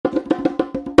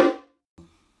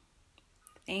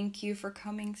Thank you for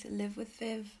coming to Live with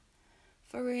Viv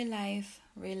for real life,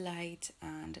 real light,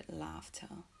 and laughter.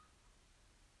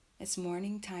 It's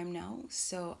morning time now,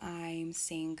 so I'm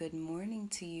saying good morning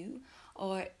to you,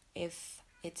 or if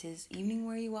it is evening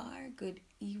where you are, good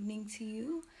evening to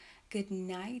you, good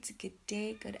night, good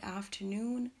day, good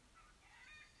afternoon,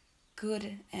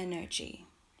 good energy.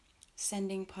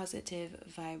 Sending positive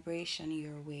vibration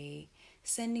your way,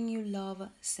 sending you love,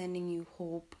 sending you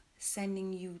hope,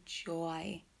 sending you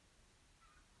joy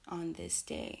on this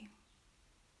day.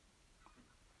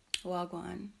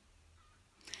 Wagwan.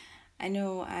 I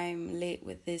know I'm late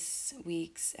with this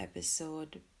week's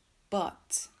episode,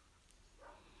 but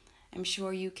I'm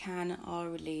sure you can all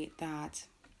relate that,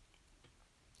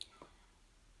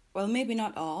 well, maybe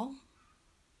not all.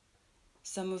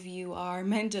 Some of you are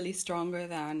mentally stronger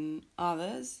than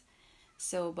others.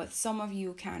 But some of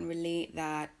you can relate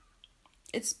that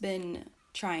it's been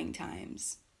trying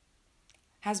times.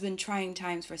 Has been trying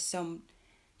times for some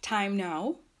time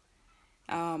now.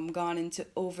 Gone into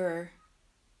over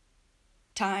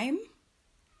time.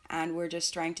 And we're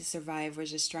just trying to survive. We're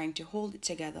just trying to hold it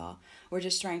together. We're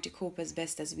just trying to cope as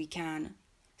best as we can.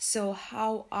 So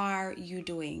how are you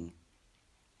doing?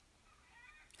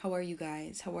 How are you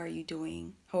guys? How are you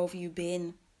doing? How have you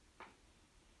been?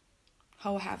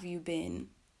 How have you been?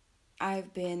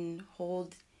 I've been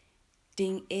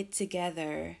holding it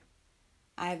together.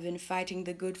 I've been fighting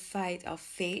the good fight of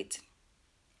faith.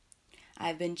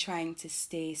 I've been trying to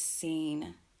stay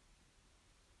sane.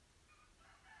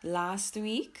 Last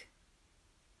week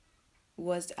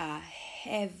was a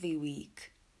heavy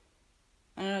week.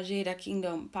 I know Jada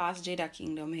Kingdom, past Jada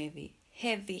Kingdom heavy.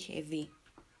 Heavy.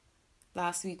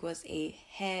 Last week was a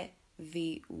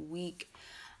heavy week.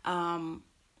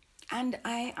 And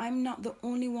I'm not the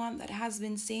only one that has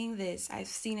been saying this. I've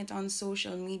seen it on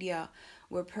social media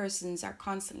where persons are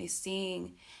constantly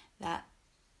saying that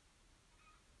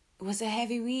it was a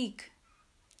heavy week.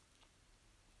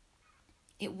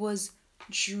 It was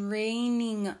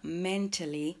draining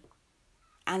mentally.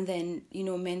 And then,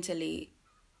 mentally,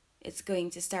 it's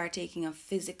going to start taking a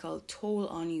physical toll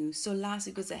on you. So last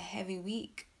week was a heavy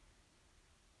week.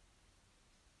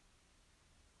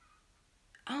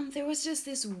 There was just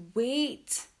this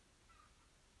weight.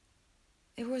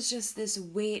 It was just this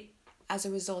weight as a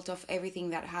result of everything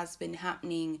that has been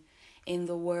happening in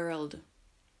the world.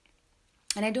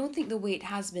 And I don't think the weight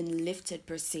has been lifted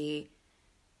per se.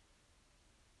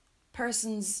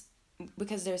 Persons,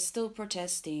 because they're still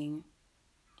protesting,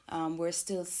 we're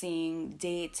still seeing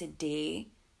day to day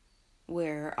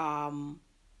where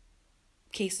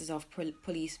cases of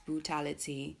police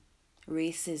brutality,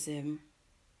 racism,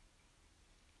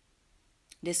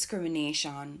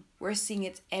 discrimination. We're seeing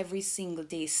it every single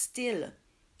day still,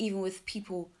 even with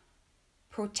people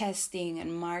protesting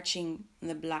and marching in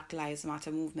the Black Lives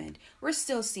Matter movement. We're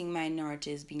still seeing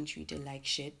minorities being treated like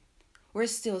shit. We're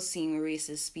still seeing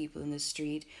racist people in the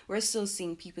street. We're still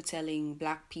seeing people telling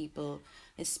black people,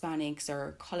 Hispanics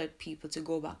or colored people to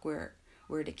go back where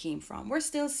they came from. We're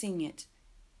still seeing it.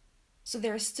 So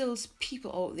there are still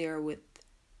people out there with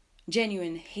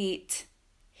genuine hate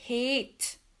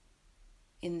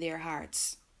in their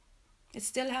hearts. It's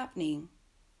still happening.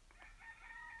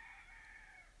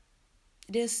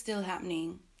 It is still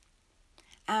happening.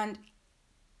 And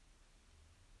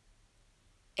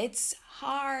it's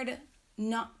hard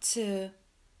not to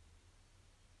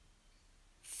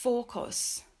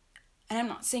focus. And I'm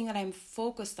not saying that I'm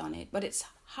focused on it, but it's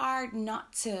hard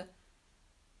not to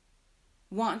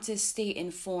want to stay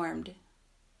informed.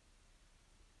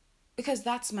 Because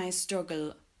that's my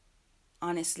struggle,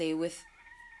 honestly, with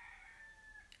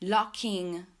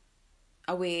locking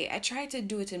away. I try to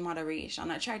do it in moderation.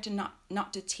 I try to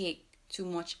not to take too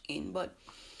much in, but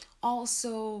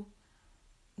also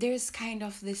there's kind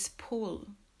of this pull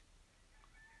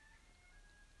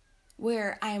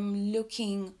where I'm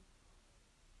looking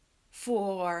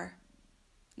for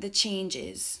the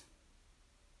changes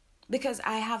because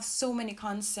I have so many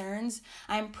concerns.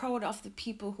 I'm proud of the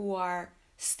people who are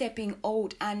stepping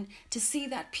out, and to see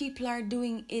that people are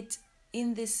doing it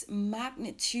in this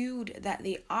magnitude that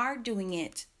they are doing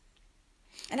it.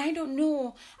 And I don't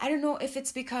know if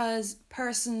it's because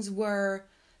persons were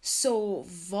so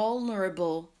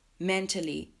vulnerable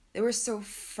mentally. They were so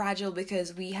fragile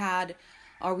because we're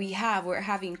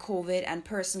having COVID and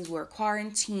persons were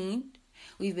quarantined.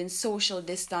 We've been social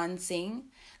distancing.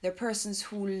 There are persons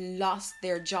who lost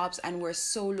their jobs and were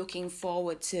so looking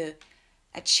forward to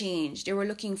a change. They were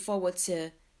looking forward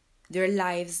to their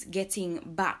lives getting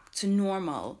back to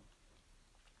normal.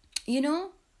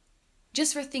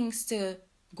 Just for things to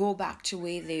go back to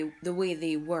the way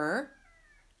they were.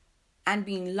 and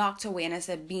being locked away, and I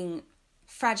said being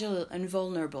fragile and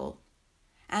vulnerable.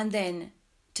 And then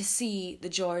to see the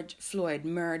George Floyd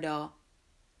murder,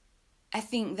 I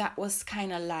think that was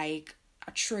kind of like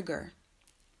a trigger.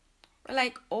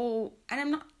 Like, oh,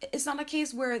 and it's not a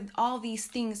case where all these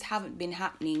things haven't been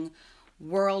happening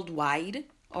worldwide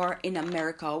or in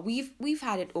America. We've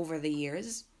had it over the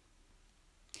years.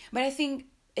 But I think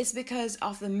it's because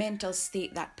of the mental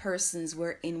state that persons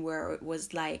were in, where it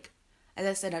was like, as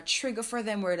I said, a trigger for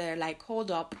them where they're like,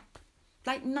 hold up,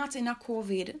 like not in a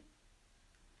COVID,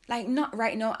 like not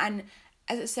right now. And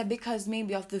as I said, because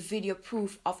maybe of the video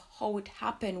proof of how it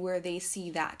happened, where they see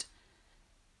that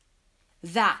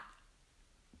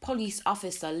police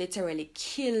officer literally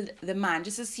killed the man,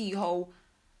 just to see how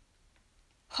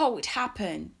it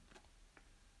happened.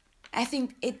 I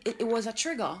think it was a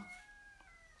trigger.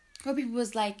 Where people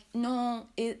was like, no,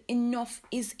 enough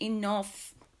is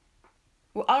enough.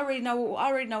 We're already now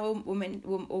we're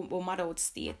mad out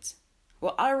state. We're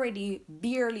already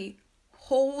barely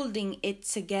holding it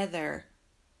together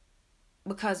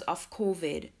because of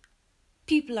COVID.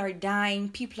 People are dying,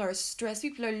 people are stressed,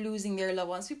 people are losing their loved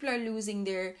ones, people are losing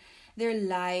their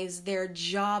lives, their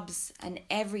jobs, and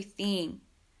everything.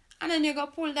 And then you go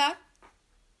pull that.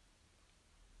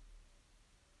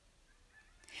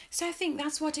 So I think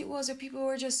that's what it was, where people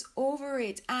were just over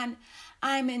it. And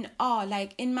I'm in awe.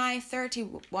 Like, in my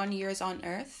 31 years on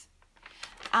earth,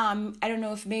 I don't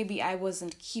know if maybe I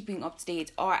wasn't keeping up to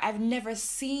date, or I've never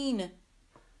seen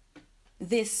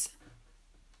this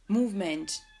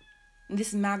movement,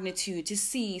 this magnitude, to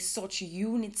see such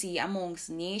unity amongst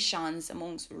nations,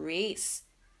 amongst race,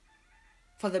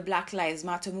 for the Black Lives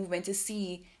Matter movement, to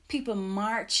see people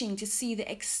marching, to see the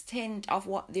extent of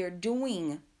what they're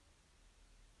doing.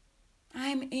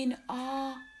 I'm in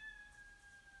awe,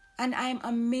 and I'm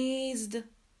amazed.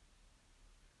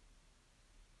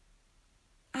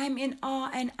 I'm in awe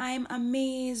and I'm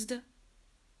amazed.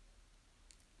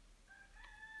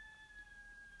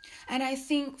 And I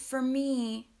think for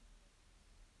me,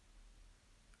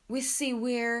 we see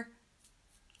where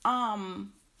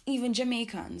even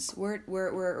Jamaicans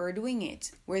were doing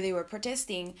it, where they were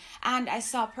protesting. And I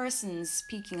saw persons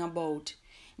speaking about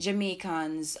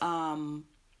Jamaicans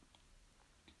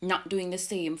not doing the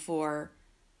same for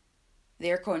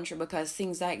their country, because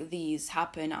things like these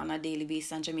happen on a daily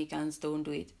basis and Jamaicans don't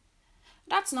do it.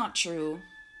 That's not true.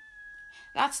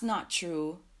 That's not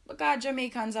true. Because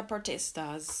Jamaicans are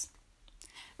protesters.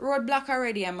 Roadblock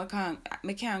already, and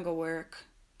I can't go work.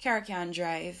 Car can't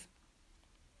drive.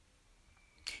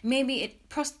 Maybe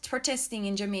protesting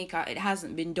in Jamaica, it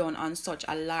hasn't been done on such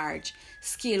a large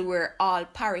scale where all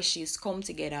parishes come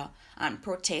together and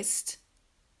protest,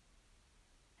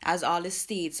 as all the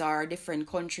states or different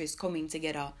countries coming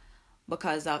together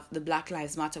because of the Black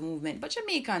Lives Matter movement. But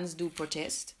Jamaicans do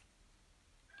protest.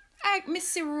 I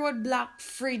see roadblock,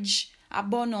 fridge a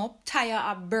burn up, tire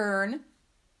a burn,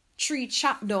 tree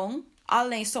chop down, all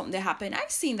like something that happen. I've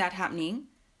seen that happening.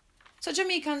 So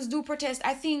Jamaicans do protest.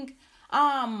 I think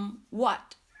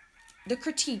what the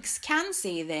critiques can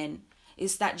say then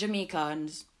is that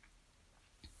Jamaicans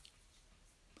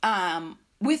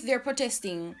with their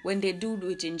protesting, when they do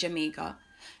it in Jamaica,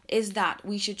 is that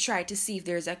we should try to see if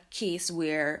there's a case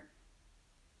where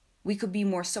we could be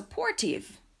more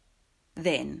supportive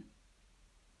then.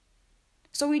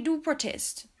 So we do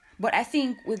protest. But I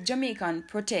think with Jamaican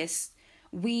protests,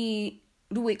 we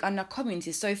do it on a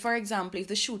community. So if, for example, if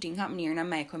the shooting happened here in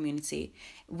my community,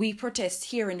 we protest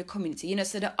here in the community.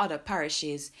 So the other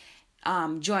parishes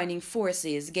joining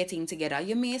forces, getting together.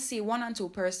 You may see 1 or 2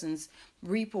 persons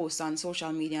repost on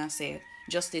social media and say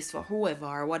justice for whoever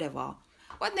or whatever.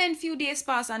 But then few days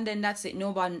pass and then that's it.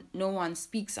 No one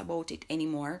speaks about it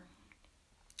anymore.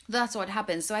 That's what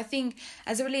happens. So I think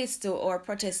as it relates to our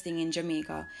protesting in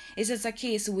Jamaica, it's just a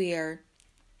case where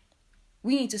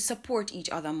we need to support each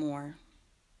other more.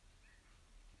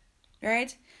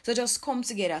 Right? So just come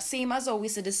together. Same as how we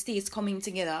see the states coming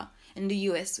together in the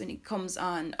US when it comes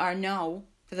on, or now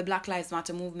for the Black Lives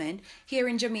Matter movement. Here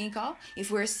in Jamaica, if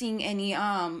we're seeing any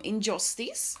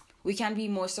injustice, we can be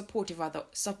more supportive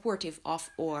of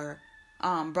our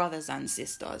brothers and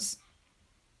sisters.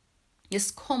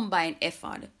 Just combine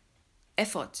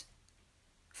effort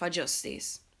for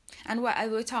justice. And what I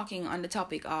was talking on the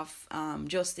topic of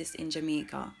justice in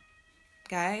Jamaica,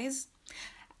 guys,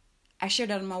 I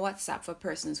shared that on my WhatsApp for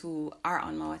persons who are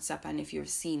on my WhatsApp, and if you've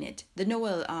seen it, the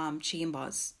Noel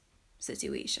Chambers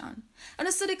situation. And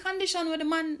I saw the condition where the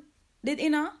man did,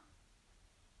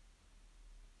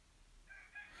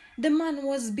 the man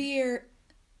was bare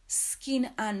skin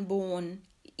and bone.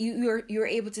 You're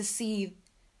able to see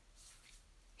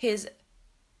his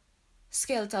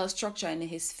skeletal structure in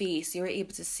his face. You were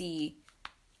able to see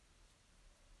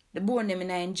the bone them in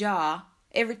his jaw,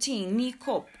 everything, knee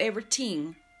cup,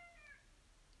 everything.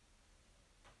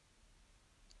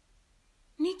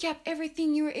 Kneecap,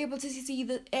 everything. You were able to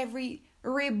see every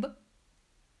rib.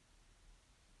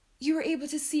 You were able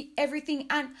to see everything.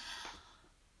 And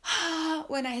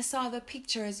when I saw the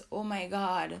pictures, oh my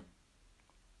God,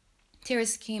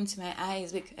 tears came to my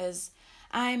eyes, because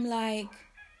I'm like,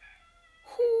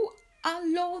 who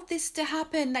allowed this to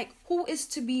happen? Like, who is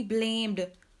to be blamed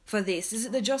for this? Is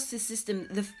it the justice system,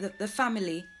 the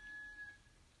family?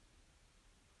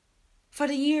 For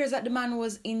the years that the man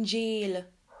was in jail.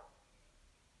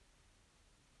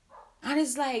 And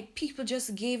it's like people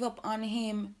just gave up on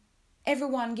him.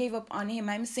 Everyone gave up on him.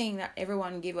 I'm saying that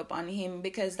everyone gave up on him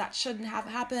because that shouldn't have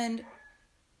happened.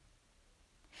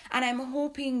 And I'm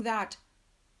hoping that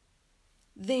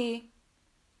the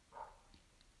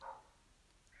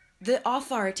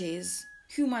authorities,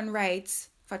 human rights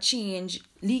for change,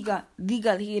 legal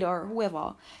aid, or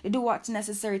whoever, they do what's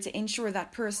necessary to ensure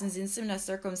that persons in similar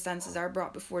circumstances are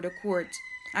brought before the court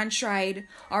and tried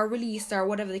or released, or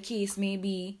whatever the case may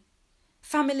be.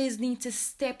 Families need to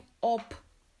step up,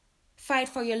 fight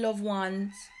for your loved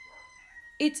ones.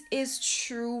 It is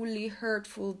truly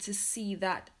hurtful to see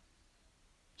that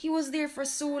he was there for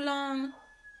so long.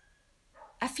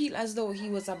 I feel as though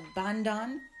he was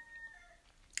abandoned,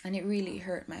 and it really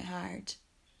hurt my heart.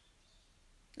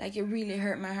 Like, it really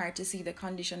hurt my heart to see the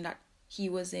condition that he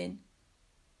was in.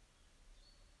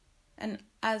 And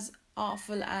as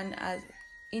awful and as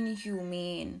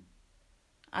inhumane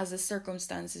as the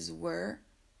circumstances were,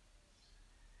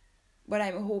 but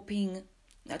I'm hoping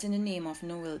that in the name of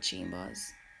Noel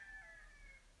Chambers,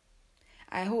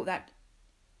 I hope that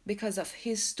because of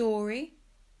his story,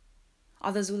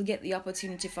 others will get the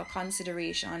opportunity for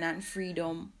consideration and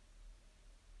freedom.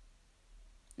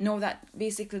 Know that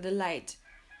basically the light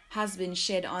has been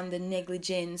shed on the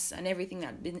negligence and everything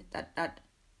that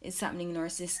is happening in our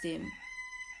system.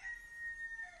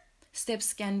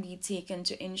 Steps can be taken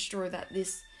to ensure that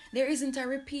there isn't a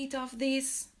repeat of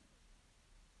this.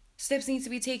 Steps need to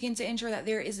be taken to ensure that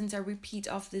there isn't a repeat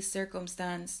of this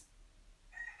circumstance.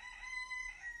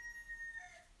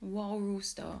 Wow,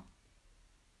 Rooster.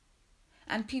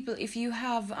 And people, if you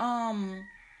have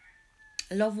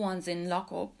loved ones in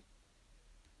lockup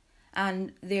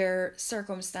and their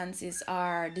circumstances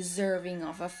are deserving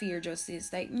of a fair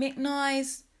justice, like, make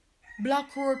noise,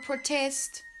 block road,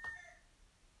 protest.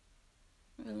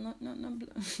 Well, not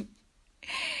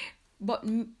but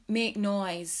make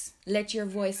noise. Let your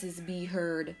voices be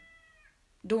heard.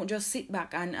 Don't just sit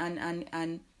back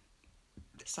and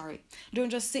sorry. Don't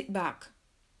just sit back.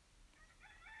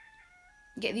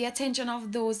 Get the attention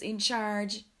of those in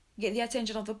charge. Get the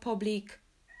attention of the public.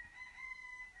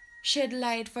 Shed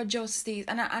light for justice.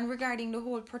 And regarding the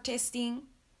whole protesting,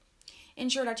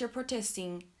 ensure that your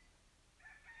protesting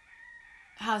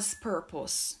has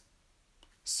purpose.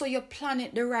 So you plan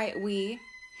it the right way.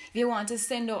 If you want to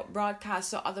send out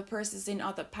broadcasts so other persons in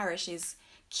other parishes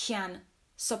can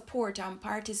support and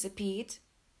participate.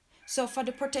 So for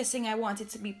the protesting, I want it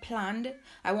to be planned.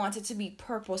 I want it to be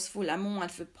purposeful. I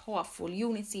want it to be powerful.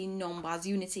 Unity in numbers.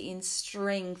 Unity in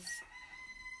strength.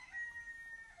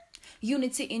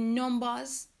 Unity in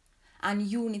numbers and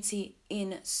unity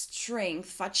in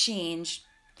strength for change.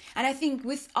 And I think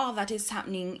with all that is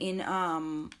happening in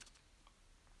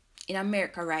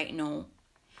America right now,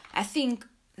 I think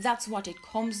that's what it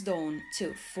comes down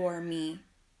to for me.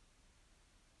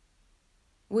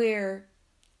 Where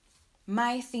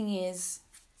my thing is,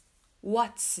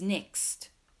 what's next?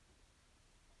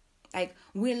 Like,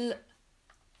 will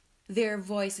the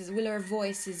voices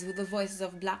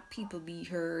of Black people be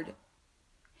heard?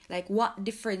 Like, what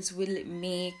difference will it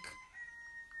make?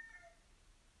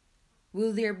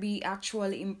 Will there be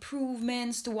actual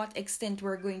improvements? To what extent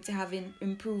we're going to have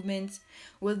improvements?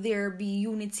 Will there be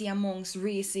unity amongst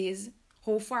races?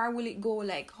 How far will it go?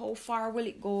 Like, how far will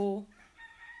it go?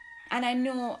 And I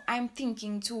know I'm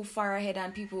thinking too far ahead,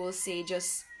 and people will say,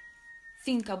 just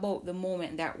think about the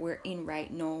moment that we're in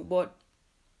right now. But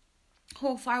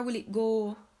how far will it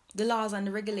go? The laws and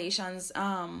the regulations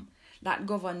that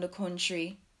govern the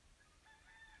country,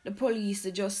 the police,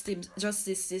 the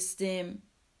justice system.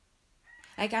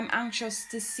 Like, I'm anxious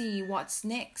to see what's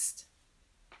next.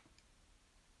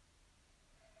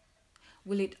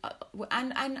 Will it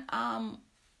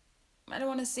I don't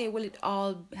want to say will it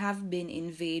all have been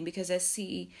in vain, because I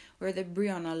see where the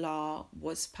Breonna law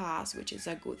was passed, which is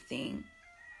a good thing.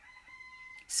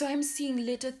 So I'm seeing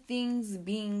little things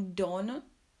being done,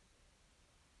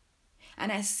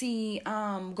 and I see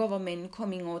government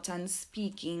coming out and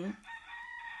speaking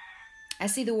I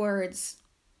see the words.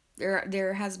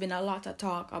 There has been a lot of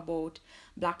talk about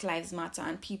Black Lives Matter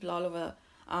and people all over,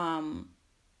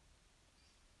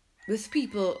 with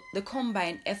people, the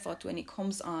combined effort when it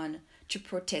comes on to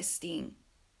protesting.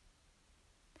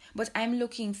 But I'm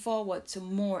looking forward to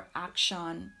more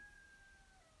action.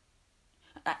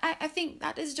 I think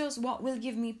that is just what will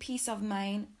give me peace of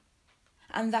mind.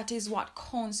 And that is what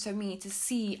counts for me, to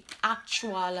see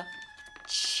actual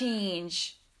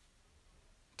change.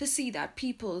 To see that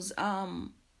people's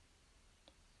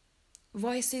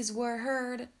voices were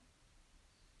heard.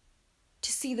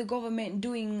 To see the government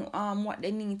doing what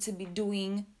they need to be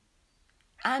doing.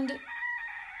 And,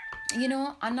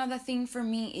 another thing for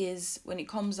me is when it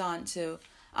comes on to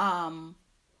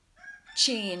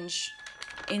change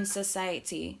in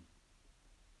society.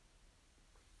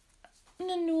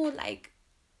 No,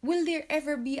 will there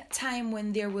ever be a time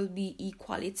when there will be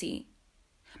equality?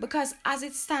 Because as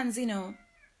it stands,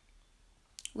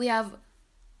 we have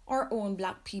our own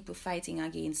Black people fighting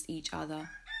against each other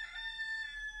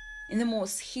in the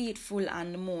most hateful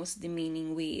and the most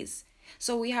demeaning ways.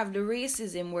 So we have the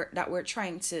racism that we're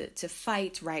trying to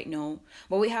fight right now,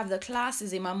 but we have the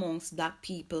classism amongst Black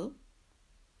people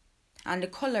and the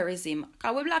colorism.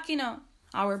 Because we're Black,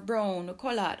 our brown, the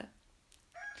colored.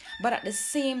 But at the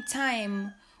same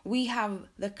time, we have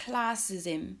the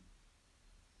classism.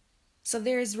 So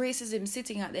there is racism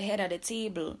sitting at the head of the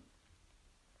table.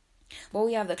 But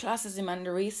we have the classism and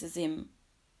the racism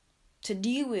to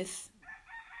deal with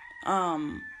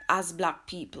as Black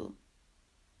people.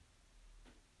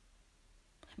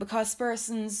 Because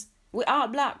we're all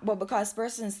Black, but because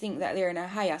persons think that they're in a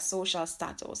higher social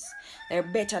status, they're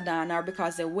better than, or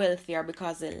because they're wealthy, or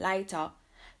because they're lighter,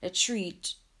 they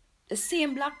treat the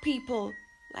same Black people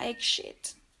like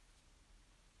shit.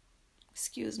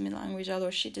 Excuse me language, although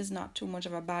shit is not too much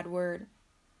of a bad word.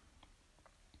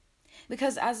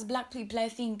 Because as Black people, I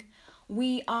think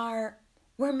we're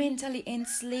mentally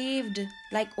enslaved.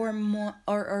 Like our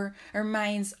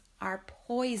minds are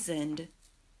poisoned.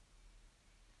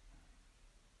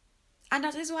 And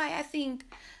that is why I think,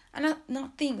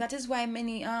 that is why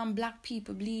many Black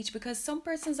people bleach, because some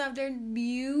persons have their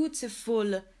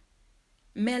beautiful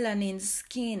melanin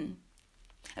skin,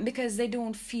 and because they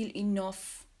don't feel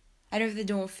enough. Either if they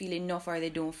don't feel enough, or they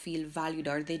don't feel valued,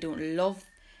 or they don't love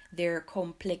their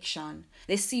complexion.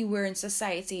 They see we're in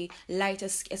society lighter,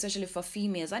 especially for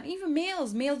females, and even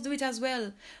males do it as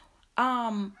well,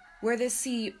 where they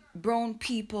see brown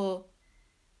people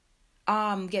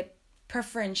get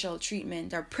preferential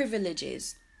treatment or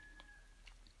privileges.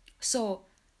 So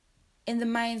in the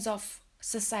minds of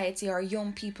society, or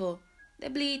young people, they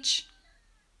bleach.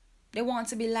 They want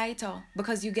to be lighter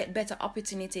because you get better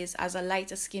opportunities as a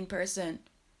lighter skinned person.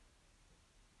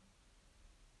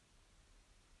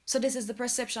 So this is the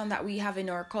perception that we have in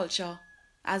our culture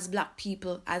as Black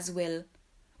people as well.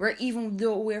 Where even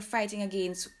though we're fighting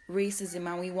against racism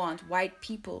and we want white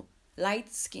people,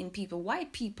 light skinned people,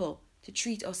 white people to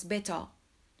treat us better,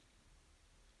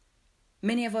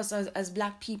 many of us as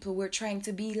Black people, we're trying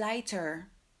to be lighter.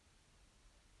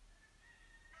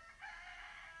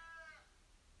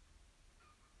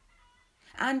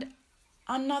 And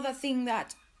another thing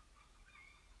that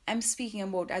I'm speaking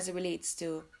about as it relates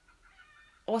to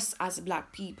us as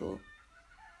Black people,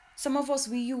 some of us,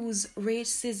 we use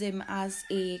racism as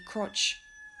a crutch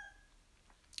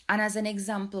and as an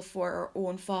example for our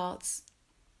own faults.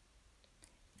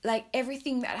 Like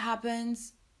everything that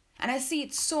happens, and I see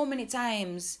it so many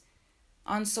times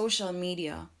on social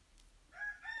media,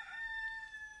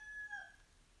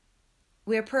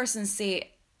 where persons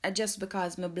say, just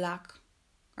because I'm Black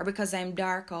or because I'm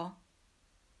darker,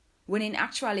 when in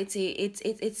actuality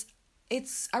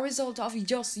it's a result of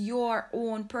just your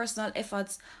own personal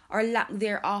efforts or lack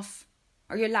thereof,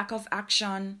 or your lack of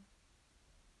action.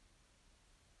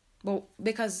 But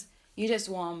because you just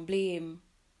want to blame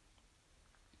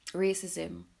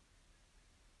racism.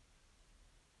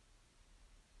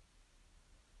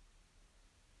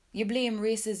 You blame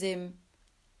racism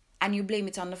and you blame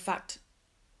it on the fact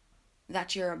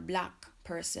that you're a Black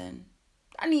person.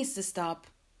 That needs to stop.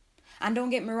 And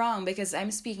don't get me wrong, because I'm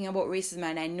speaking about racism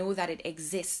and I know that it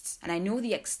exists. And I know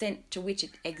the extent to which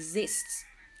it exists.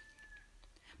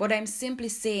 What I'm simply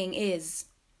saying is,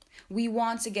 we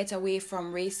want to get away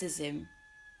from racism,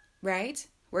 right?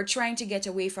 We're trying to get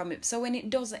away from it. So when it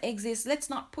doesn't exist, let's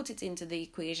not put it into the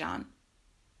equation.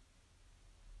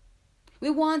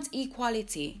 We want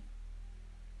equality.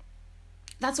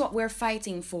 That's what we're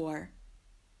fighting for.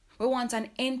 We want an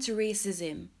end to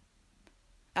racism.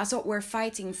 That's what we're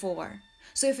fighting for.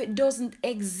 So if it doesn't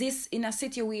exist in a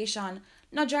situation,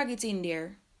 not drag it in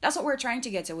there. That's what we're trying to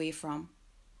get away from.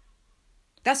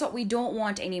 That's what we don't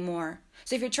want anymore.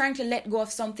 So if you're trying to let go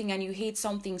of something and you hate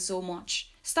something so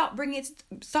much, stop bringing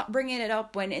it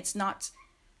up when it's not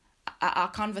a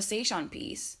conversation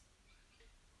piece.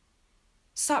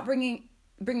 Stop bringing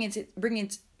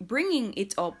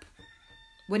it up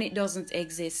when it doesn't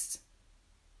exist.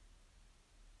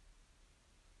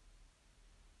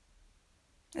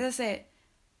 As I said,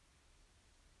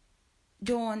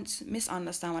 don't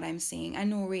misunderstand what I'm saying. I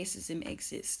know racism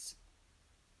exists.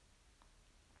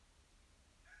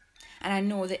 And I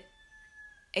know the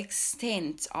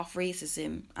extent of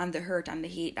racism and the hurt and the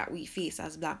hate that we face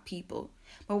as Black people.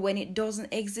 But when it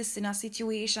doesn't exist in a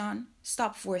situation,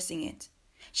 stop forcing it.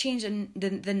 Change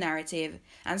the narrative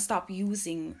and stop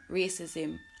using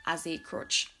racism as a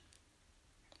crutch.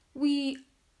 We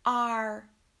are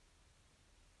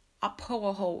a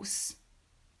powerhouse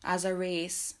as a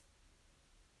race.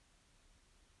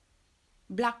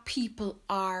 Black people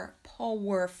are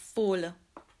powerful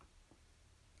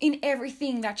in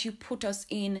everything that you put us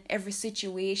in, every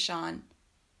situation.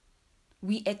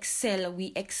 We excel,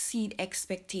 we exceed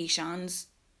expectations.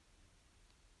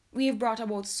 We've brought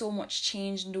about so much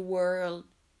change in the world.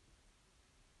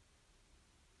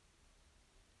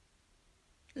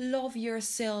 Love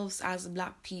yourselves as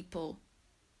Black people.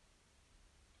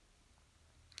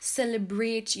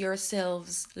 Celebrate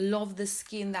yourselves. Love the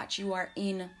skin that you are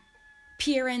in.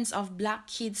 Parents of Black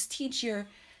kids, teach your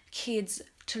kids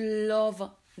to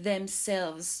love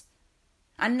themselves.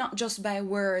 And not just by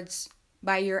words,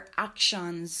 by your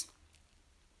actions.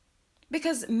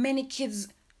 Because many kids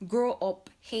grow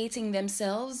up hating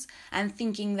themselves and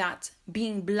thinking that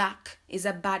being Black is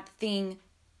a bad thing,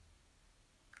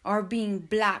 or being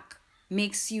Black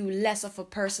makes you less of a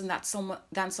person than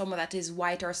someone that is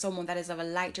white or someone that is of a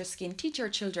lighter skin. Teach your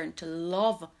children to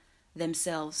love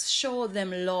themselves. Show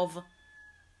them love.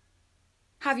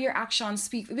 Have your actions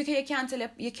speak, because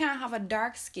you can't have a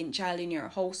dark skinned child in your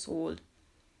household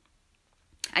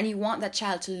and you want that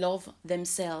child to love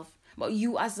themselves. But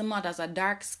you as the mother, as a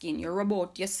dark skin, you rub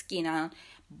out your skin and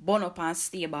burn up and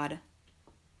stay bad.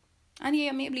 And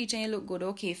yeah, you may bleach and you look good,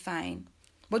 okay, fine.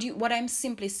 But what I'm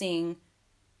simply saying,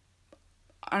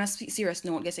 on a serious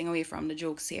note, getting away from the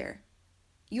jokes here,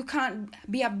 you can't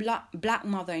be a black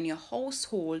mother in your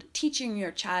household teaching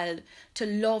your child to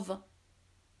love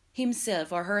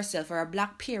himself or herself, or a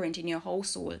Black parent in your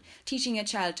household teaching your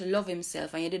child to love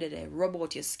himself, and you did it, rub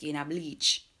out your skin and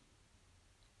bleach.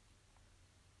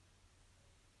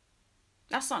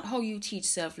 That's not how you teach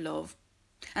self-love.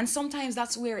 And sometimes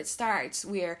that's where it starts,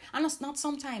 and it's not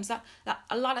sometimes, that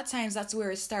a lot of times that's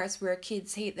where it starts, where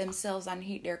kids hate themselves and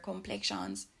hate their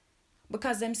complexions.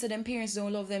 Because them parents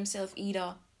don't love themselves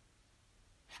either.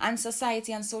 And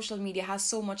society and social media has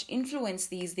so much influence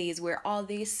these days, where all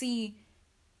they see,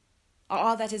 or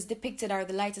all that is depicted, are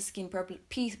the lighter skinned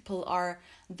people, or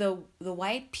the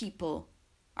white people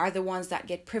are the ones that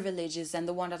get privileges and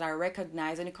the ones that are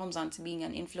recognized when it comes on to being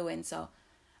an influencer.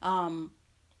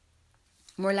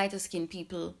 More lighter skinned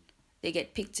people, they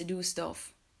get picked to do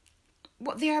stuff.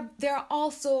 But there are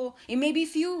also, it may be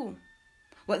few,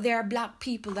 but there are Black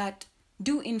people that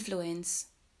do influence.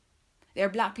 There are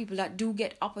Black people that do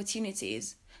get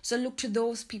opportunities. So look to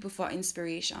those people for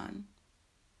inspiration.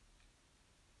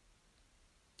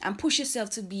 And push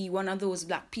yourself to be one of those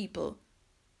Black people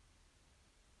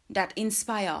that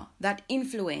inspire, that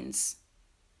influence.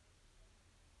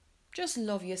 Just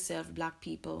love yourself, Black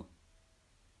people.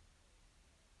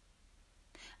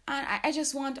 And I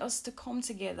just want us to come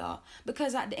together,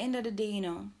 because at the end of the day,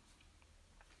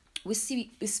 we're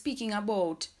speaking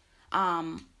about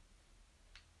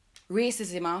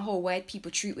racism and how white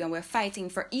people treat me, and we're fighting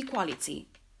for equality.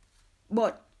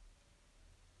 But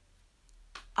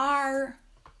are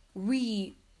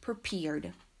we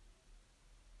prepared?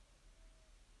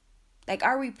 Like,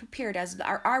 are we prepared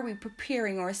are we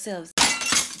preparing ourselves?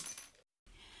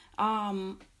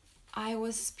 I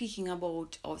was speaking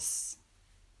about us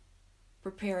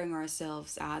preparing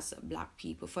ourselves as Black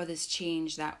people for this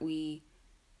change that we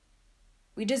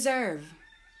deserve.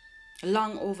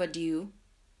 Long overdue.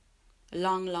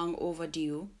 Long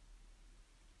overdue.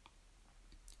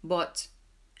 But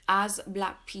as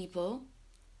Black people,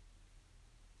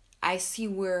 I see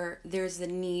where there's the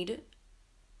need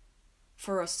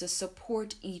for us to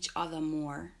support each other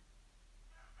more.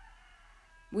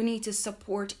 We need to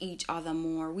support each other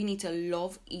more. We need to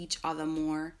love each other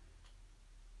more.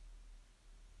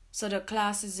 So the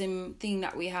classism thing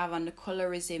that we have and the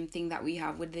colorism thing that we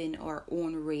have within our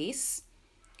own race,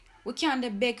 we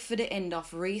can't beg for the end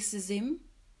of racism,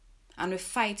 and we're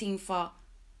fighting for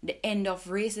the end of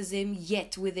racism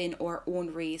yet within our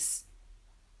own race.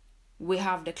 we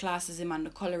have the classism and the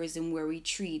colorism where we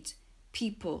treat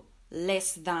people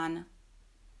less than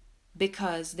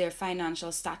because their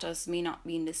financial status may not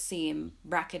be in the same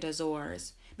bracket as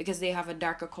ours, because they have a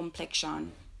darker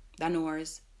complexion than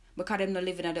ours, because them not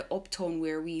living at the uptown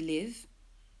where we live,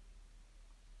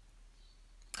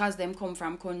 because them come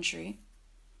from country,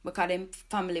 because them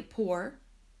family poor.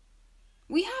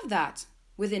 We have that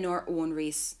within our own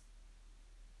race.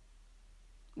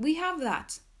 We have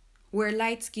that where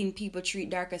light-skinned people treat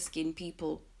darker-skinned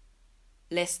people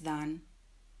less than,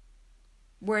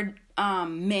 where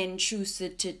men choose to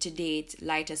date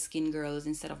lighter-skinned girls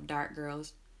instead of dark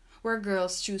girls, where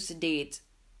girls choose to date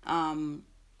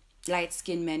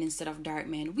light-skinned men instead of dark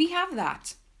men. We have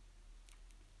that.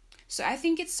 So I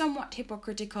think it's somewhat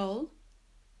hypocritical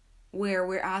where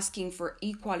we're asking for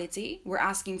equality. We're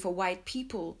asking for white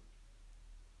people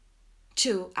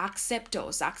to accept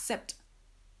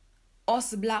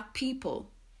us black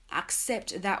people,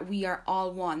 accept that we are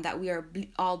all one, that we are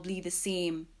all bleed the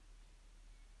same,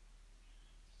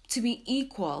 to be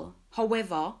equal.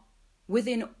 However,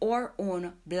 within our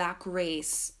own black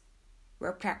race,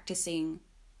 we're practicing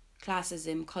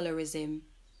classism, colorism,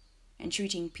 and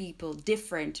treating people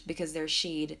different because their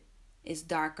shade is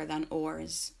darker than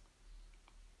ours.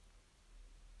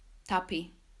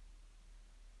 Tapi.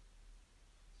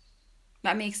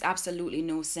 That makes absolutely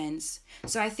no sense.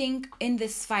 So I think in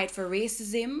this fight for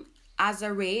racism, as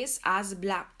a race, as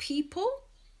black people,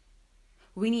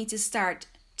 we need to start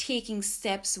taking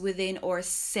steps within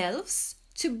ourselves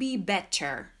to be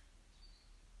better.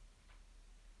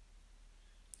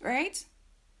 Right?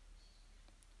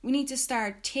 We need to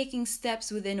start taking steps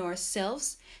within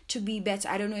ourselves to be better.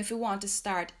 I don't know if we want to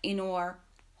start in our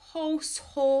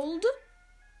household.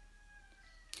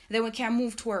 Then we can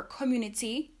move to our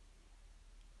community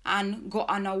and go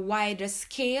on a wider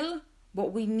scale.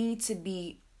 But we need to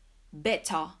be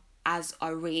better as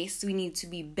a race. We need to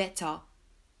be better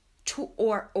to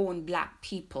our own black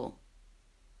people.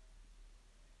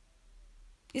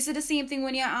 Is it the same thing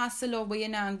when you're asked to love but you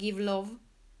not give love?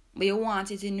 But you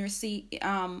want it in your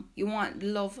you want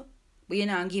love, but you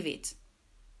not give it.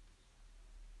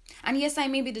 And yes, I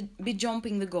may be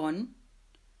jumping the gun,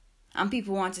 and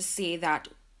people want to say that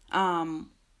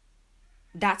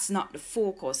that's not the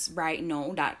focus right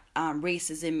now, that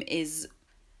racism is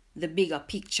the bigger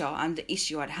picture and the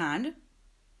issue at hand.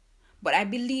 But I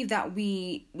believe that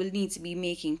we will need to be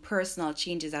making personal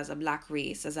changes as a black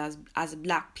race, as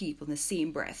black people in the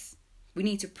same breath. We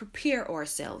need to prepare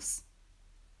ourselves.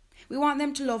 We want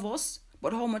them to love us,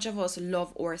 but how much of us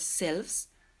love ourselves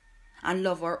and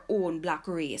love our own black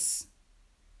race?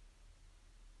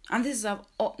 And this is of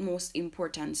utmost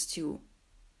importance too.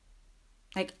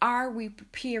 Like, are we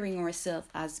preparing ourselves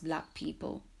as black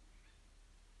people?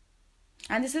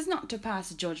 And this is not to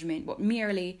pass judgment, but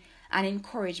merely an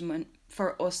encouragement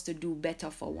for us to do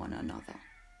better for one another.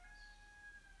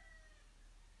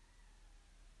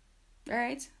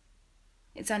 Right?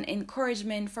 It's an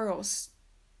encouragement for us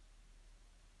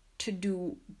to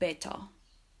do better.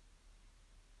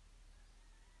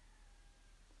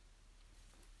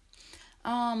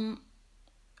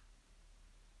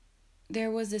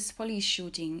 There was this police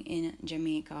shooting in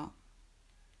Jamaica.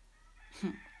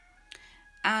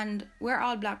 And we're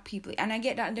all black people. And I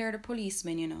get that they're the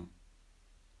policemen, you know.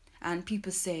 And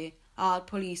people say, all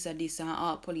police are this and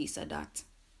all police are that.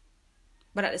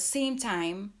 But at the same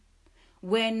time,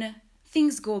 when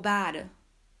things go bad,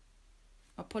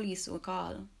 a police will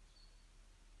call.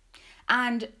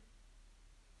 And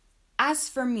as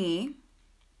for me,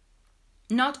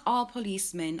 not all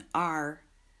policemen are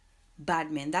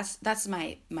bad men. That's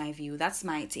my view. That's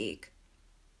my take.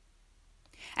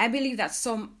 I believe that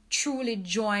some truly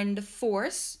join the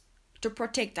force to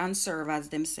protect and serve, as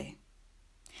them say.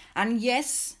 And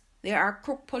yes, there are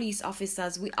crook police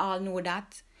officers. We all know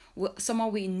that. Some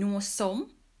of we know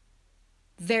some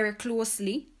very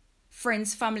closely.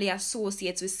 Friends, family,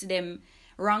 associates, we see them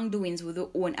wrongdoings with their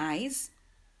own eyes.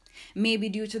 Maybe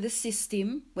due to the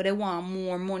system, where they want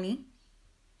more money,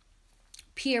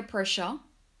 peer pressure,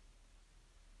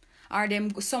 or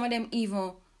some of them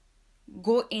even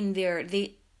go in there,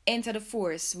 they enter the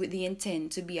force with the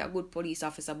intent to be a good police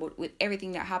officer, but with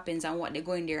everything that happens and what they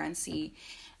go in there and see,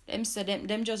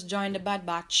 them just join the bad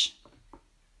batch.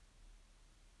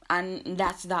 And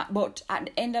that's that. But at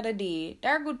the end of the day,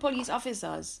 they're good police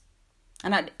officers.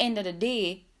 And at the end of the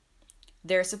day,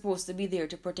 they're supposed to be there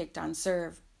to protect and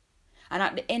serve. And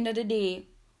at the end of the day,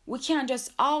 we can't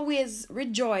just always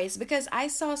rejoice, because I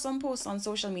saw some posts on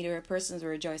social media where persons were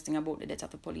rejoicing about the death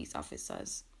of the police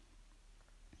officers.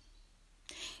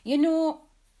 You know,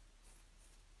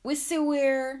 we see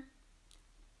where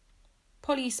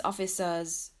police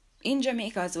officers in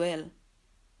Jamaica as well,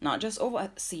 not just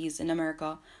overseas in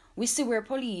America. We see where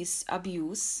police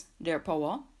abuse their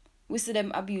power. We see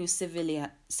them abuse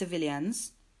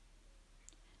civilians.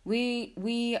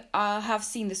 We have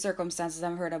seen the circumstances.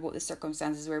 I've heard about the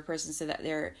circumstances where a person said that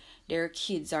their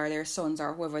kids or their sons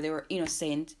or whoever, they were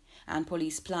innocent, and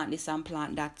police plant this and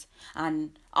plant that,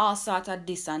 and all sort of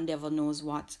this and devil knows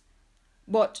what.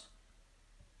 But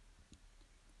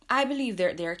I believe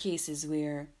there are cases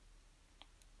where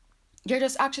they're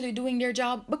just actually doing their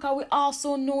job, because we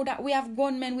also know that we have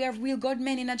gunmen, we have real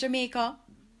gunmen in Jamaica.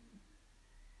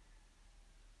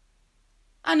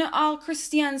 And all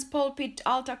Christians, pulpit,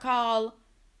 altar call,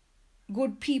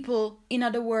 good people in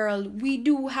the world. We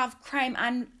do have crime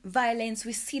and violence.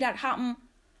 We see that happen.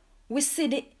 We see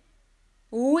the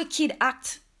wicked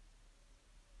act.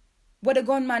 What the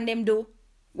gunman them do.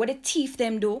 What the thief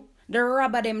them do. The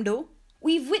robber them do.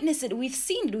 We've witnessed it. We've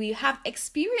seen it. We have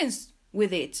experience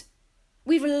with it.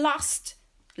 We've lost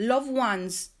loved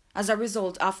ones as a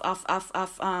result of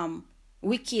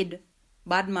wicked,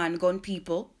 bad man, gun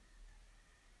people.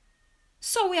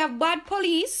 So we have bad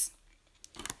police,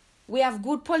 we have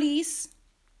good police,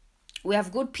 we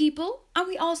have good people, and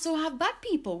we also have bad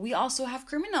people. We also have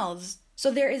criminals.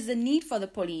 So there is a need for the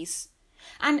police.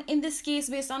 And in this case,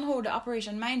 based on how the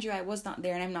operation, mind you, I was not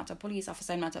there and I'm not a police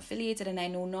officer, I'm not affiliated, and I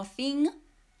know nothing.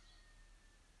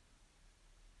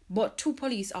 But 2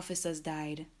 police officers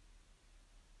died.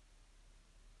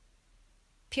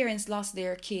 Parents lost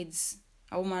their kids.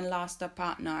 A woman lost a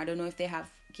partner. I don't know if they have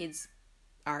kids.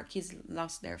 Our kids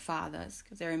lost their fathers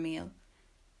because they're male.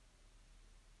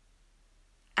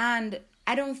 And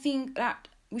I don't think that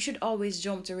we should always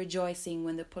jump to rejoicing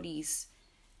when the police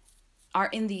are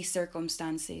in these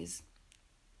circumstances.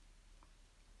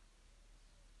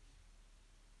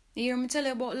 You hear me tell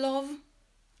you about love?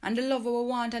 And the love we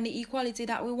want and the equality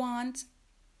that we want?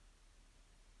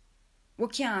 We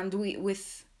can't do it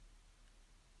with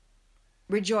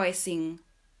rejoicing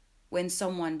when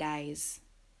someone dies.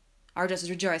 Or just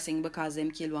rejoicing because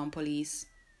them kill one police.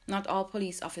 Not all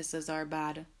police officers are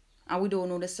bad. And we don't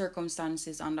know the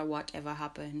circumstances under whatever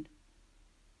happened.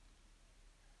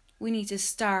 We need to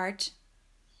start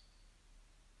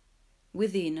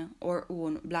within our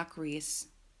own black race.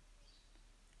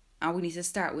 And we need to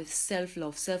start with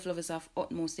self-love. Self-love is of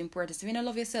utmost importance. If you don't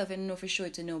love yourself, you don't know for sure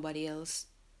to nobody else.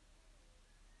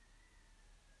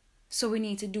 So we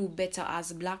need to do better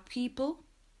as black people.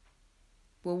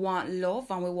 We want love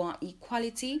and we want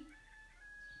equality.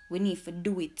 We need to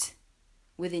do it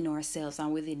within ourselves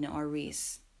and within our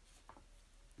race.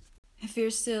 If you're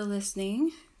still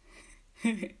listening,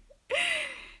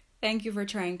 thank you for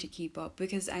trying to keep up,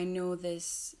 because I know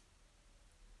this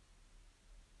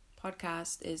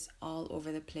podcast is all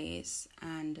over the place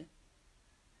and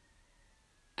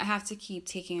I have to keep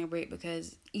taking a break,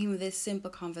 because even this simple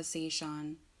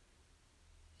conversation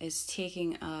is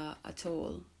taking a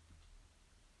toll.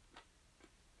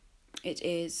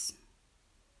 It's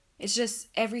just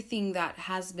everything that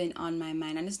has been on my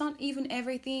mind, and it's not even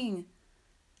everything.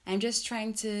 I'm just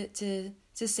trying to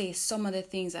say some of the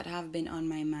things that have been on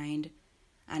my mind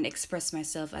and express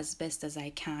myself as best as I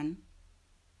can.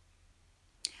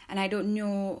 And I don't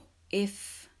know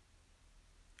if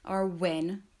or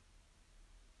when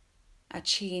a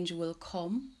change will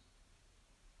come.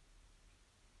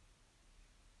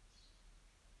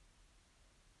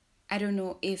 I don't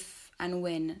know if and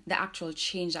when the actual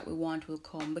change that we want will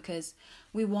come, because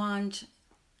we want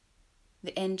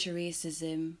the end to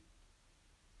racism.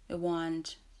 We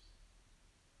want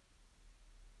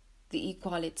the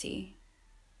equality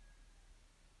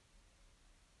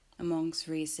amongst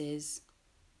races.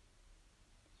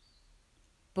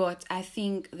 But I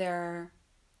think there are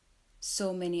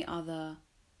so many other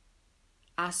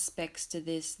aspects to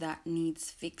this that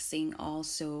needs fixing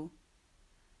also.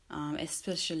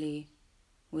 Especially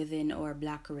within our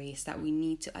black race, that we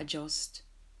need to adjust.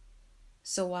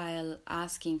 So while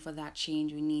asking for that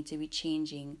change, we need to be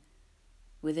changing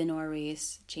within our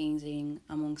race, changing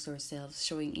amongst ourselves,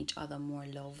 showing each other more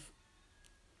love.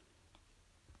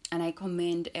 And I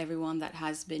commend everyone that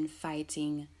has been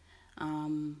fighting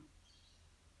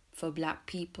for black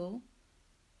people,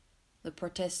 the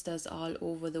protesters all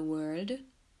over the world,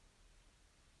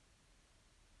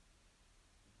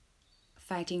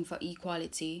 fighting for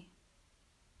equality,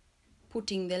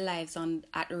 putting their lives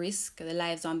at risk, their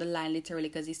lives on the line literally,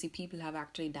 because you see people have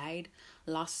actually died,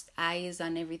 lost eyes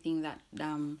and everything that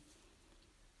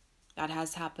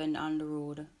has happened on the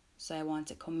road. So I want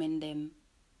to commend them.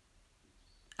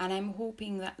 And I'm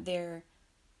hoping that there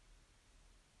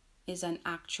is a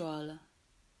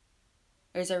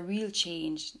real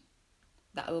change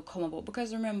that will come about.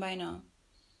 Because remember, I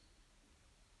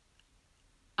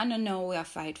don't know we are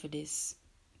fight for this.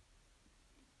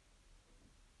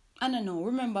 I don't know.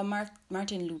 Remember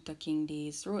Martin Luther King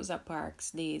days, Rosa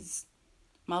Parks days,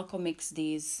 Malcolm X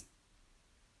days.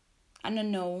 I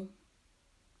don't know.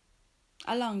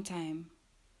 A long time.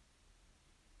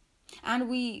 And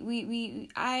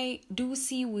I do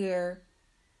see where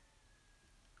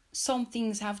some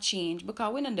things have changed,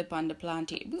 because we're not on the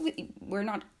plantation. We're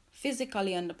not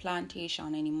physically on the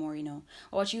plantation anymore,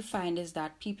 What you find is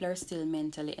that people are still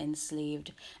mentally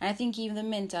enslaved. And I think even the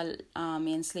mental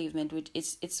enslavement, which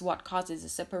it's what causes the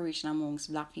separation amongst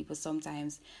black people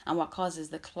sometimes, and what causes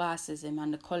the classism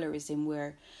and the colorism,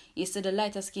 where you see the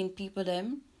lighter skinned people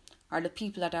them are the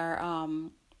people that are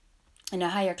in a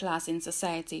higher class in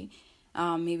society,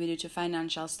 maybe due to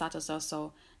financial status or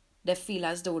so. They feel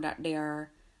as though that they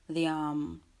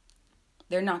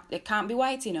can't be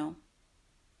white,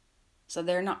 So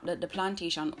they're not the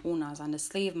plantation owners and the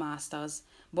slave masters,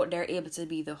 but they're able to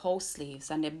be the house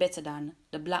slaves, and they're better than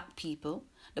the black people,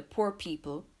 the poor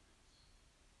people.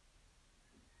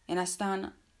 You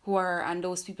understand? And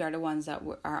those people are the ones that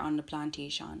are on the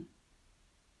plantation.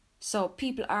 So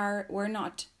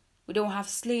we don't have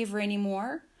slavery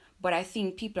anymore, but I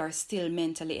think people are still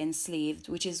mentally enslaved,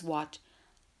 which is what,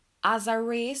 as a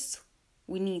race,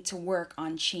 we need to work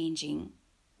on changing.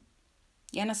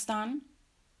 You understand?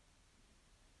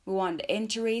 We want to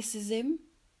end racism,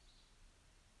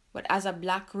 but as a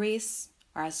black race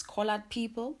or as colored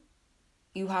people,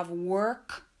 you have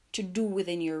work to do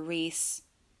within your race.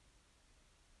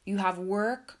 You have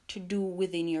work to do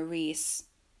within your race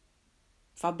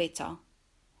for better.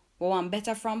 We want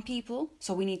better from people,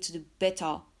 so we need to do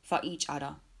better for each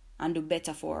other and do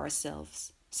better for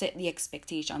ourselves. Set the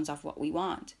expectations of what we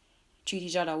want. Treat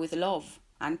each other with love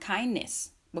and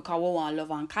kindness, because we want love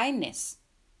and kindness.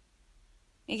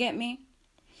 You get me?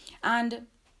 And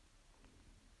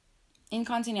in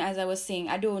continue, as I was saying,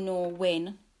 I don't know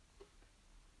when.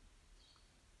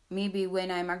 Maybe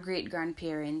when I'm a great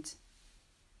grandparent.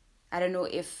 I don't know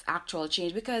if actual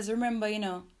change. Because remember,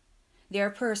 there are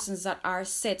persons that are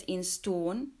set in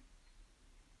stone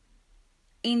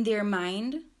in their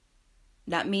mind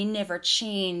that may never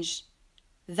change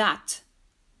that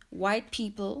white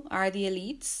people are the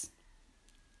elites,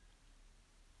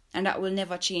 and that will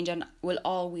never change and will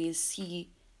always see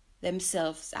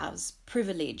themselves as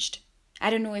privileged. I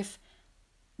don't know if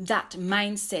that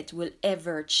mindset will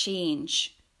ever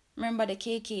change. Remember the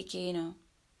KKK,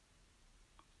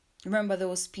 Remember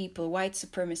those people, white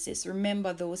supremacists.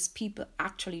 Remember those people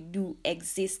actually do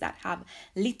exist, that have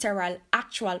literal,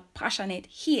 actual, passionate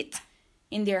hate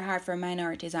in their heart for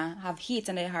minorities and have hate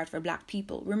in their heart for black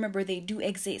people. Remember, they do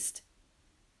exist.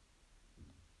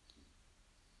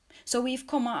 So we've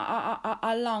come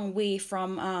a long way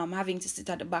from having to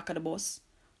sit at the back of the bus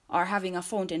or having a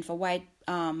fountain for white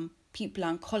people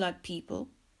and colored people,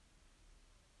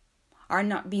 or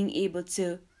not being able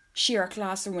to share a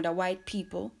classroom with a white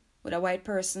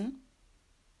person,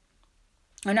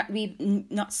 or not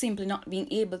being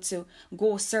able to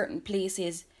go certain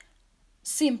places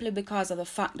simply because of the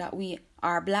fact that we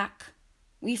are black.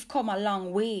 We've come a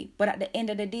long way, but at the end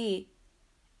of the day,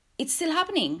 it's still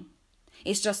happening.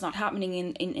 It's just not happening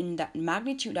in that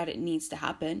magnitude that it needs to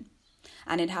happen.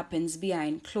 And it happens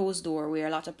behind closed door, where a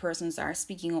lot of persons are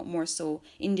speaking up more so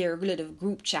in their relative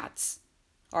group chats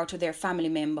or to their family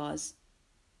members,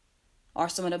 or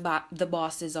some of the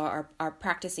bosses are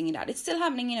practicing in that. It's still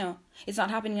happening, It's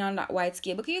not happening on that wide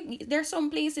scale. Because there's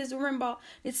some places, remember,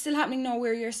 it's still happening now,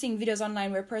 where you're seeing videos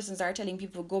online where persons are telling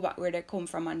people to go back where they come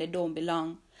from and they don't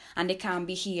belong and they can't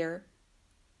be here.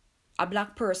 A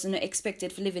black person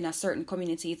expected to live in a certain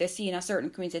community. If they see in a certain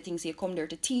community, thinks you come there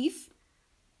to thief.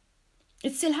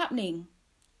 It's still happening.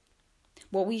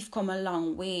 But we've come a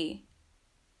long way.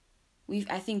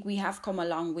 I think we have come a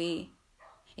long way.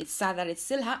 It's sad that it's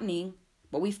still happening,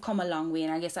 but we've come a long way.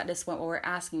 And I guess at this point, what we're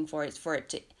asking for is for it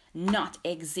to not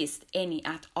exist any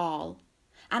at all.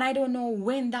 And I don't know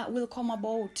when that will come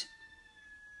about.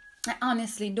 I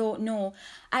honestly don't know.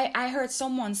 I heard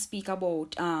someone speak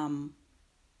about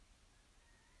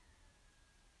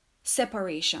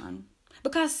separation,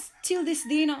 because till this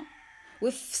day,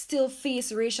 we still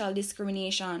face racial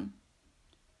discrimination.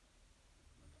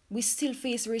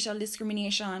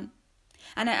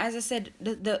 And as I said,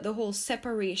 the whole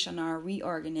separation or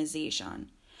reorganization,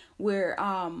 where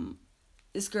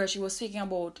this girl, she was speaking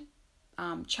about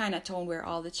Chinatown, where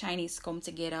all the Chinese come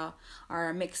together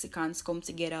or Mexicans come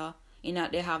together,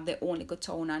 they have their own little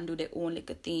town and do their own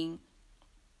little thing.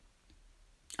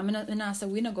 I mean, I say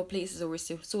we not go places where we're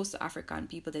so African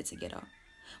people there together.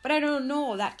 But I don't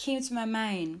know, that came to my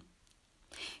mind.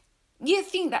 You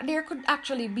think that there could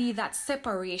actually be that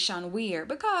separation where,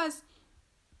 because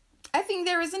I think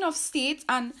there is enough states,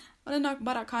 and well, not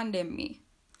but condemn me,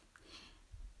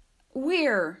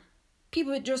 where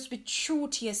people would just be true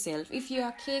to yourself. If you're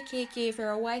a KKK, if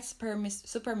you're a white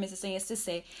supremacist, and you still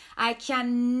say, I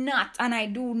cannot and I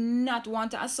do not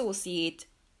want to associate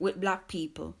with black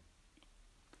people.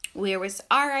 Where it's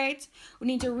alright, we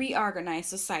need to reorganize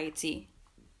society.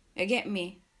 You get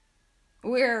me?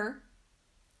 Where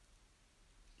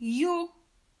you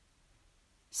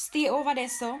stay over there,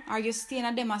 so, or you stay in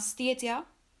a them state, yeah?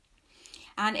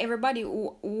 And everybody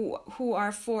who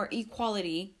are for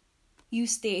equality, you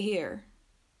stay here.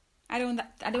 I don't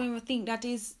even think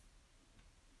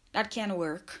that can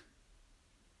work.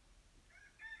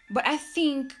 But I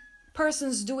think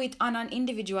persons do it on an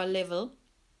individual level,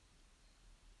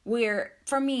 where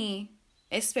for me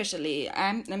especially,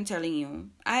 I'm telling you,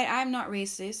 I'm not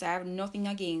racist. I have nothing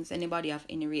against anybody of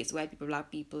any race, white people,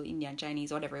 black people, Indian,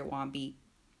 Chinese, whatever it want to be.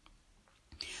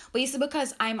 But you see,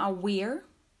 because I'm aware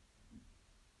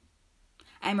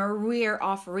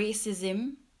of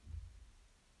racism,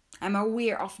 I'm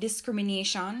aware of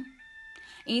discrimination, and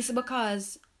it's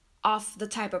because of the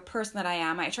type of person that I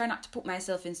am. I try not to put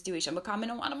myself in situation, because I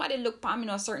don't want nobody look at me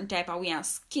a certain type of way and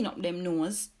skin up them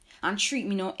nose and treat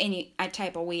me any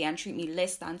type of way and treat me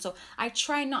less than. So I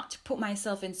try not to put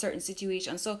myself in certain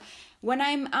situations. So when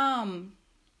I'm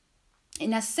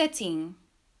in a setting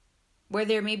where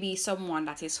there may be someone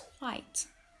that is white,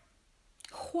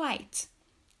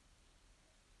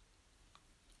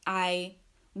 I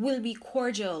will be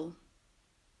cordial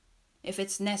if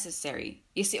it's necessary.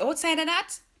 You see, outside of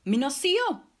that, me no see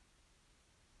you.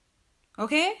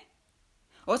 Okay?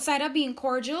 Outside of being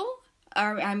cordial,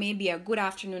 or I may be a good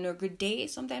afternoon or good day,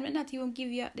 sometimes they not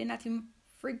even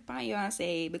freak by you and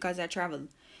say, because I traveled,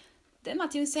 they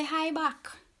not even say hi back.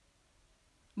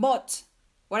 But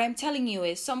what I'm telling you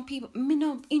is, some people, me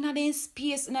no, in a their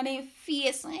space, in a their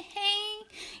face,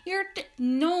 hey,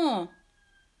 no.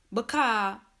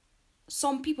 Because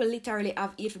some people literally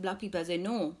have hate for black people as they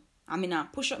know. I mean, I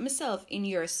push up myself in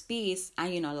your space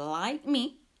and you know like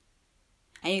me,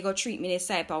 and you go treat me this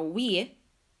type of way,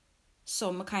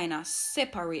 so I kind of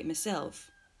separate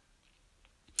myself.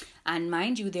 And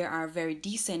mind you, there are very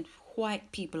decent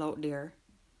white people out there,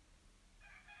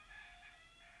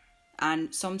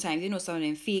 and sometimes, some of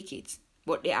them fake it,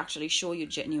 but they actually show you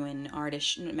genuine, or I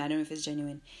don't know if it's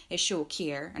genuine, they show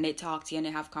care, and they talk to you, and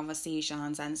they have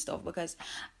conversations and stuff. Because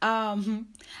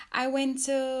I went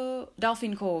to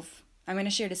Dolphin Cove. I'm going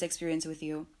to share this experience with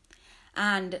you.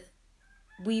 And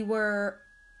we were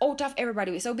out of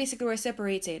everybody. So basically we're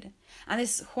separated. And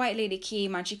this white lady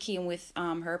came, and she came with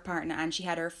her partner, and she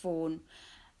had her phone.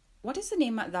 What is the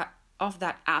name of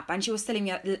that app? And she was telling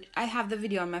me, I have the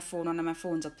video on my phone, one of my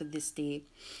phones up to this day.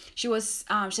 She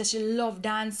said she loved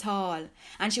dance hall,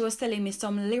 and she was telling me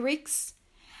some lyrics,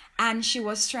 and she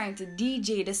was trying to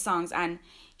DJ the songs, and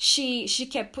she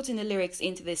kept putting the lyrics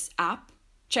into this app,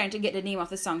 trying to get the name of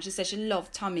the song. She said she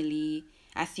loved Tommy Lee,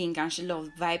 I think, and she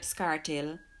loved Vybz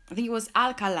Kartel. I think it was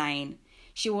Alkaline.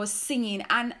 She was singing,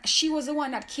 and she was the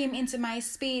one that came into my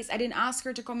space. I didn't ask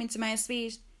her to come into my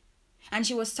space. And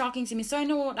she was talking to me. So I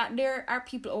know that there are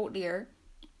people out there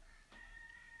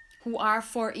who are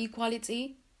for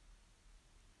equality,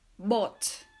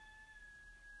 but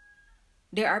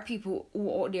there are people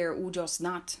who out there who just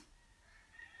not.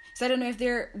 So I don't know if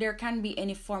there can be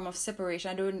any form of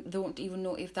separation. I don't even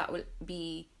know if that will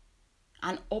be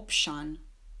an option.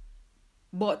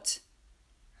 But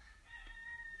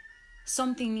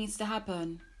something needs to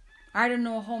happen. I don't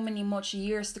know how many much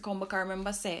years to come, but I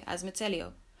remember say, as me tell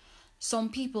you, some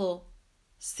people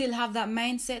still have that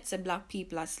mindset, say black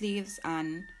people are slaves,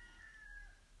 and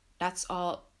that's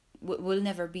all, will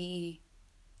never be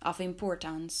of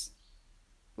importance.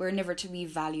 We're never to be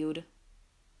valued.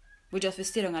 We just be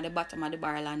sitting at the bottom of the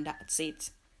barrel, and that's it.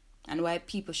 And white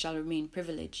people shall remain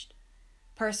privileged.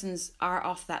 Persons are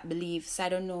of that belief, so I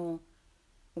don't know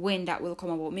when that will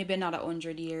come about. Maybe another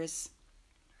 100 years.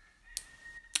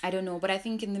 I don't know, but I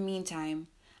think in the meantime,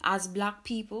 as black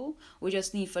people, we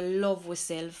just need to love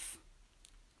ourselves,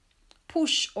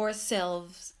 push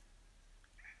ourselves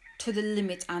to the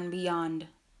limit and beyond,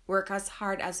 work as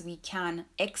hard as we can,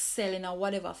 excel in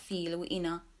whatever field we're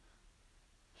in.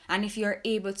 And if you're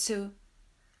able to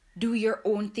do your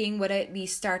own thing, whether it be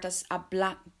start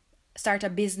a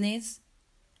business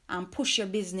and push your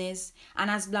business,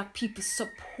 and as black people,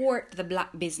 support the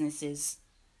black businesses.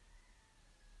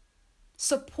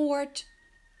 Support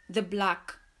the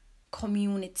black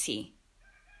community.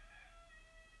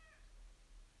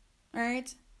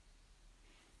 Alright?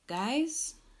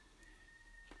 guys,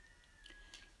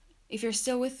 if you're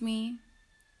still with me,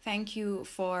 thank you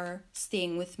for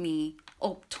staying with me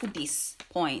up to this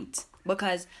point.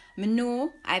 Because I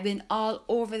know I've been all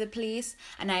over the place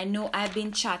and I know I've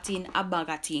been chatting a bag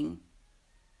of thing.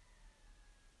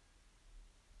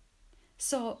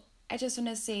 So I just want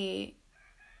to say,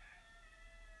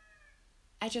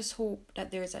 I just hope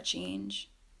that there's a change.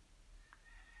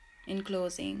 In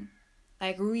closing,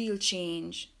 like real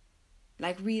change,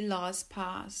 like real laws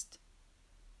passed,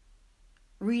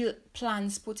 real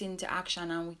plans put into action,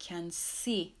 and we can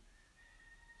see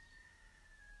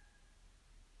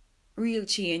real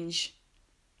change.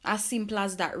 As simple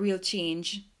as that, real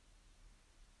change.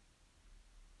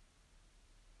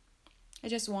 I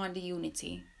just want the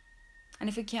unity. And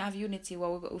if we can't have unity,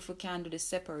 if we can't do the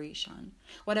separation,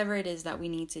 whatever it is that we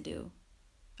need to do.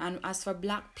 And as for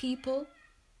Black people,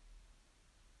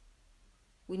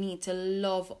 we need to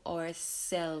love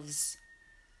ourselves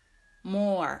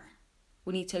more.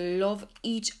 We need to love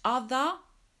each other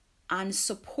and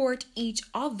support each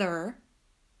other.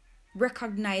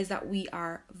 Recognize that we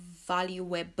are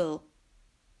valuable.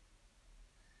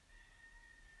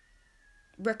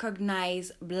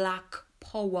 Recognize Black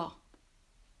power.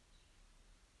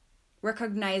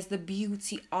 Recognize the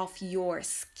beauty of your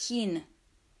skin.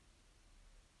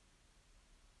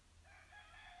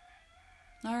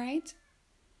 All right?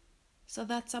 So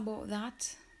that's about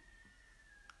that.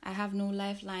 I have no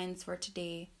lifelines for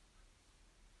today,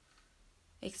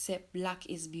 except Black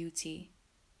is beauty.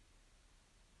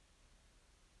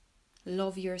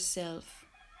 Love yourself.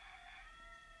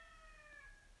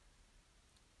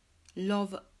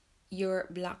 Love your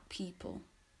Black people.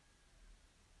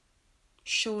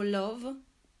 Show love.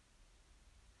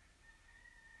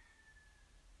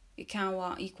 You can't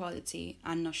want equality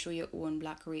and not show your own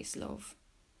Black race love.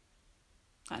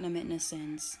 That don't make no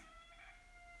sense.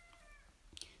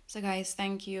 So guys,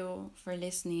 thank you for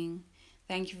listening.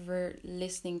 Thank you for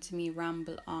listening to me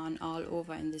ramble on all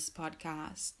over in this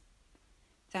podcast.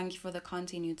 Thank you for the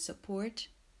continued support.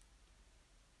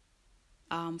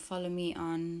 Follow me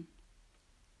on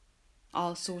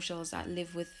all socials at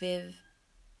Live with Viv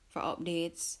for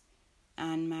updates.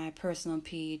 And my personal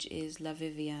page is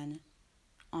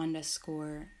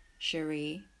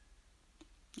LaVivian_Sheree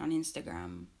on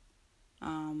Instagram.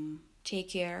 Take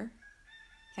care.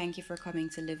 Thank you for coming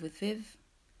to Live with Viv.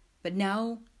 But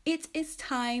now it is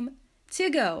time to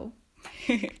go.